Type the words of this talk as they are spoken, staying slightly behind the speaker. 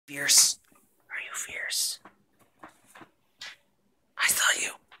fierce? Are you fierce? I saw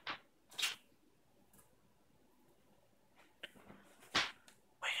you.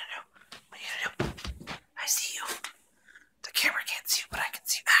 What are you gonna do? What are you gonna do? I see you. The camera can't see you, but I can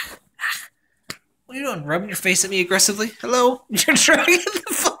see you. What are you doing? Rubbing your face at me aggressively? Hello? You're trying the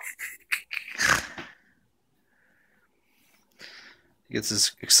fuck. He gets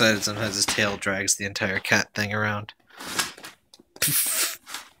as excited sometimes his tail drags the entire cat thing around.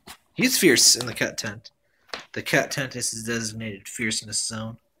 He's fierce in the cat tent. The cat tent is his designated fierceness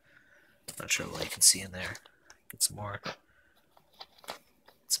zone. Not sure what you can see in there. It's more.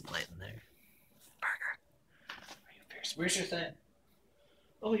 Some light in there. Parker, are you fierce? Where's your thing?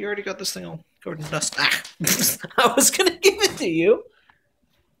 Oh, you already got this thing all covered in dust. Ah! I was gonna give it to you.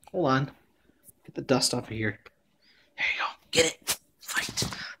 Hold on. Get the dust off of here. There you go. Get it. Fight.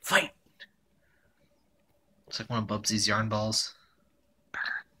 Fight. Looks like one of Bubsy's yarn balls.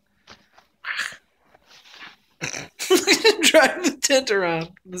 Driving the tent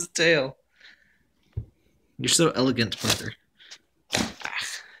around with his tail. You're so elegant, brother. I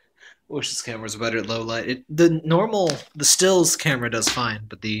wish this camera was better at low light. The stills camera does fine,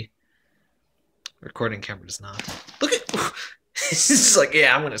 but the recording camera does not. Look at he's just like,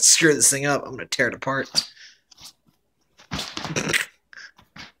 yeah, I'm gonna screw this thing up. I'm gonna tear it apart. Get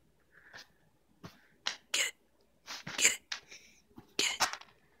it. Get it. Get it.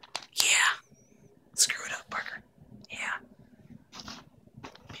 Yeah. Screw it up, Parker. Yeah.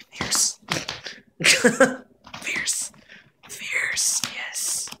 Be fierce. Fierce. Fierce.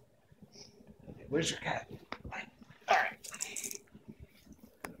 Yes. Okay, where's your cat? Alright. What are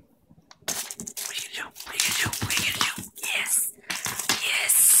you gonna do? What are you gonna do? What are you gonna do? Yes.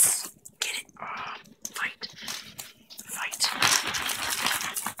 Yes. Get it. Fight. Fight.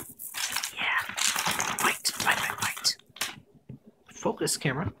 Yeah. Fight. Fight. Fight. Fight. Focus,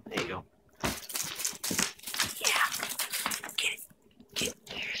 camera. There you go. Yeah. Get it. Get it.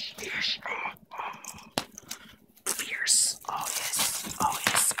 Yes. Yes. Fierce. Oh, yes. Oh,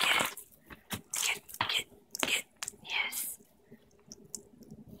 yes. Get it. Get. Yes.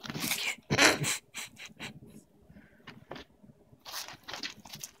 Get.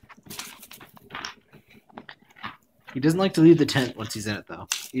 He doesn't like to leave the tent once he's in it, though.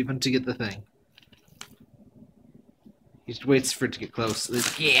 Even to get the thing. He just waits for it to get close.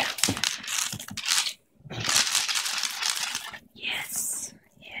 Like, yeah. Yes.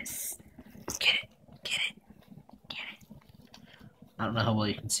 Yes. Get it. Get it. Get it. I don't know how well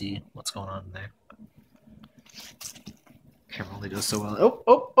you can see what's going on in there. Camera only does so well. Oh,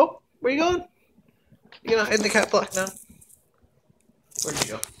 oh, oh! Where you going? You gonna hide in the cat block now? Where'd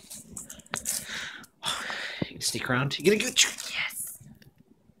you go? You can sneak around. You gonna get it? Yes.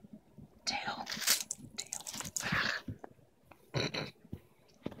 Tail.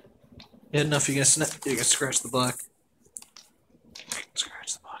 Yeah, enough. You're gonna scratch the block.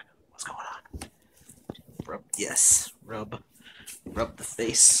 Scratch the block. What's going on? Rub. Yes. Rub the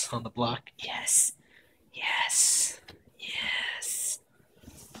face on the block. Yes. Yes. Yes.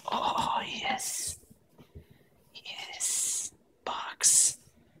 Oh, yes. Yes. Box.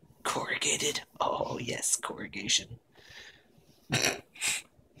 Corrugated. Oh, yes. Corrugation.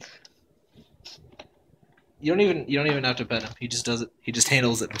 You don't even have to pet him. He just does it. He just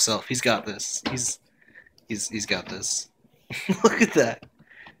handles it himself. He's got this. He's got this. Look at that.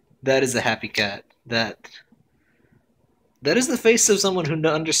 That is a happy cat. That is the face of someone who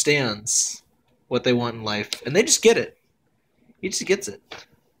understands what they want in life, and they just get it. He just gets it.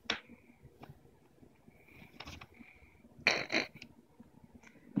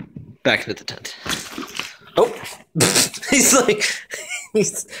 Back into the tent. Oh, he's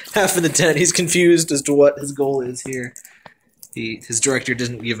half in the tent. He's confused as to what his goal is here. His director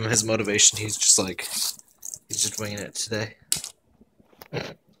didn't give him his motivation. He's just winging it today.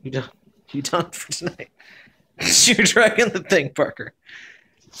 You done for tonight? You're dragging the thing, Parker.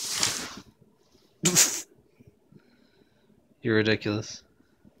 You're ridiculous.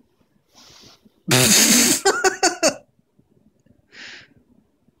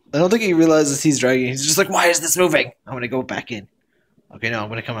 I don't think he realizes he's dragging. He's just like, why is this moving? I'm going to go back in. Okay, no, I'm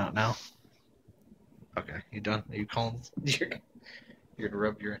going to come out now. Okay, you done? Are you calm? You're going to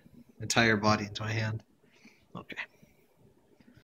rub your entire body into my hand. Okay.